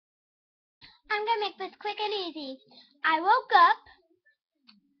I'm gonna make this quick and easy. I woke up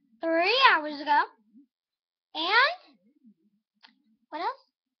 3 hours ago, and what else?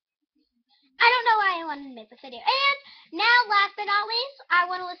 I don't know why I wanted to make this video. And now, last but not least, I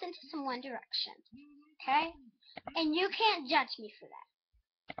want to listen to some One Direction. Okay? And you can't judge me for that.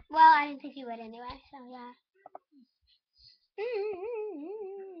 Well, I didn't think you would anyway, so yeah.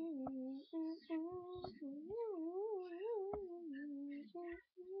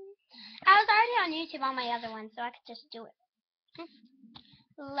 I was already on YouTube on my other one, so I could just do it.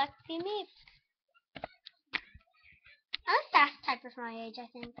 Lucky me. I'm a fast typer for my age, I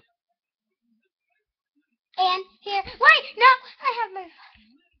think. And here, wait, no, I have my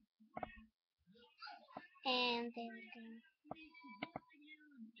and there we go.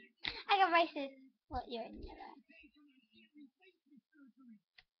 I got braces. Well, you already know that.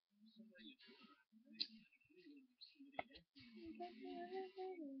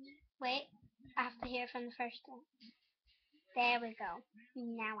 Wait, I have to hear from the first one. There we go.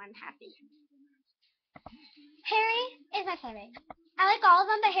 Now I'm happy. Harry is my favorite. I like all of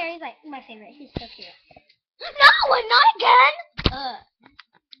them, but Harry's like my favorite. He's so cute. No, not again! Ugh.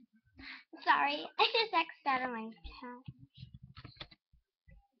 Sorry, I just X'd out of my account.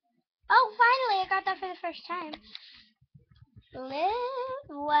 Oh, finally, I got that for the first time. Live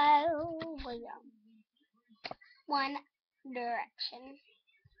well, William. One Direction.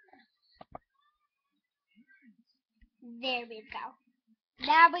 There we go.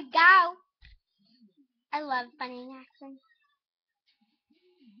 There we go. I love funny accents.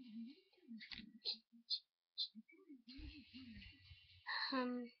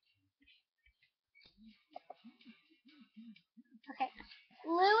 Okay.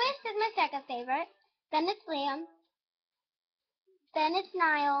 Lewis is my second favorite. Then it's Liam. Then it's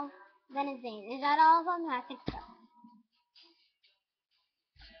Niall. Then it's Zayn. Is that all of them? I think so.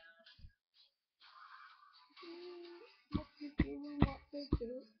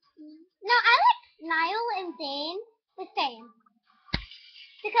 No, I like Niall and Zayn the same.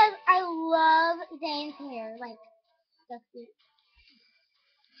 Because I love Zayn's hair. Like, so cute.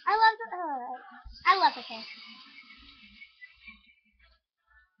 I love his hair.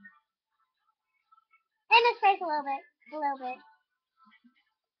 And his face a little bit. A little bit.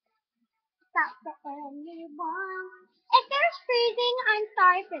 Stop the anyone. If there's freezing, I'm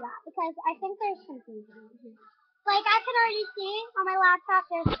sorry for that. Because I think there's some freezing in here. Like, I can already see on my laptop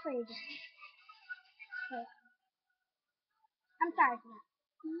there's freezing. Okay. I'm sorry for that.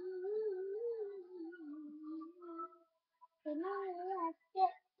 Let's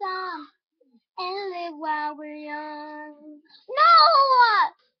get some and live while we're young. No!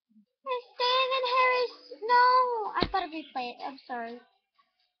 I'm staying in Harry's. No! I've got to replay it. I'm sorry.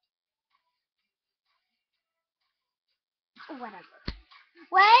 Whatever.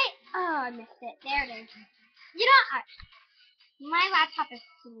 Wait! Oh, I missed it. There it is. You know, my laptop is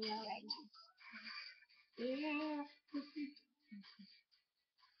slow right now. Yeah.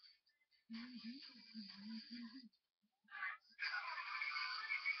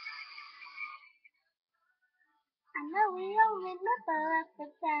 I know we only never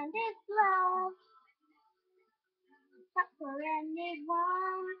pretend it's love. Not for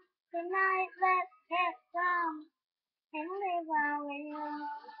anyone. Tonight, let's get some and live while we're young.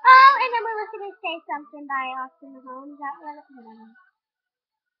 Oh, and then we're listening to Say Something by Austin Mahone. Is that what it is?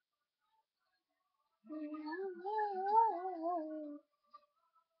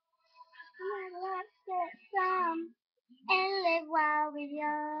 Let's get some and live while we're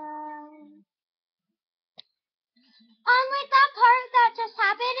young. Like that part that just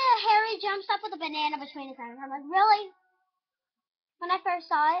happened, Harry jumps up with a banana between his hands. I'm like, really? When I first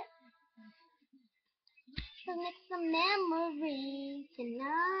saw it. So make some memories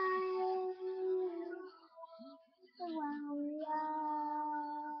tonight. While we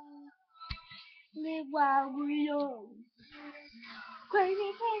are. Live while we're young. Crazy,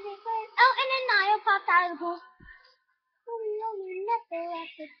 crazy, crazy. Oh, and then Niall popped out of the pool. We only never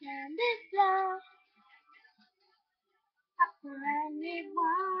pretend this love. Not for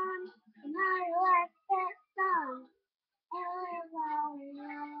anyone. And I like that song.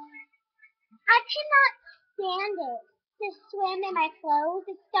 I cannot stand it to swim in my clothes.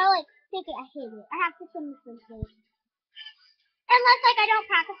 It's so like sticky. I hate it. I have to swim in swimsuit. Unless like I don't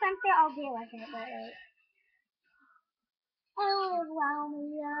practice swimsuit, I'll deal with it. But like, oh wow,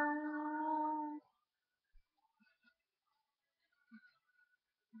 yeah.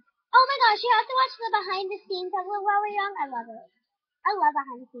 Oh my gosh, you have to watch the behind the scenes of While We're Young. I love it. I love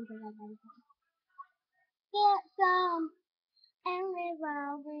behind the scenes of While We're Young. Get some and live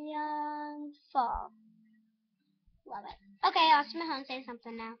while we're young. Fall. Love it. Okay, Austin Mahone, say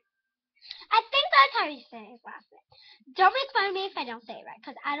something now. I think that's how you say his last name. Don't make fun of me if I don't say it right,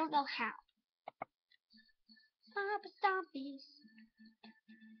 because I don't know how. Stompies.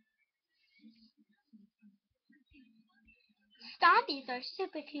 Stompies are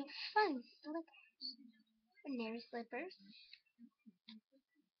super cute, fun slippers. Ordinary slippers.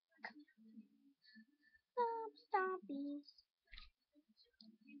 Stompies.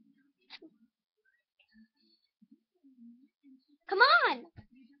 Come on!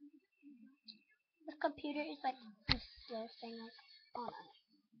 The computer is like this thing. Like, oh no.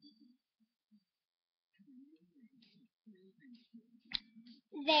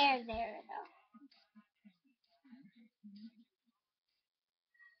 There we go.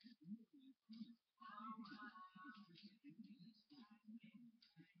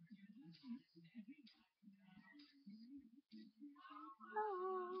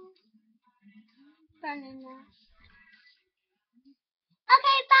 Oh. Burning now.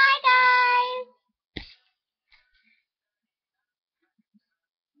 Okay, bye guys!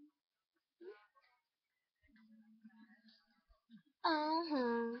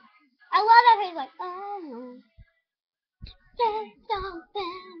 I love that he's like, Just don't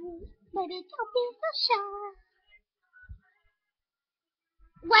bend, baby, don't be so shy.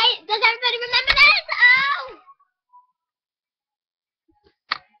 Wait, does everybody remember this? Oh!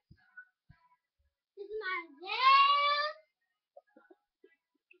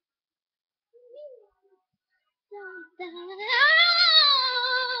 This is my dance.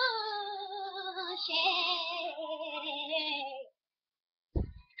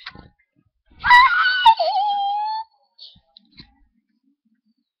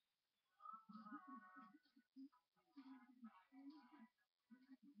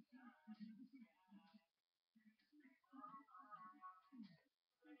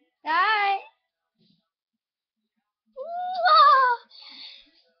 Bye.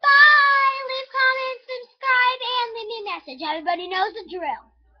 Bye. Leave comments, subscribe, and leave me a message. Everybody knows the drill.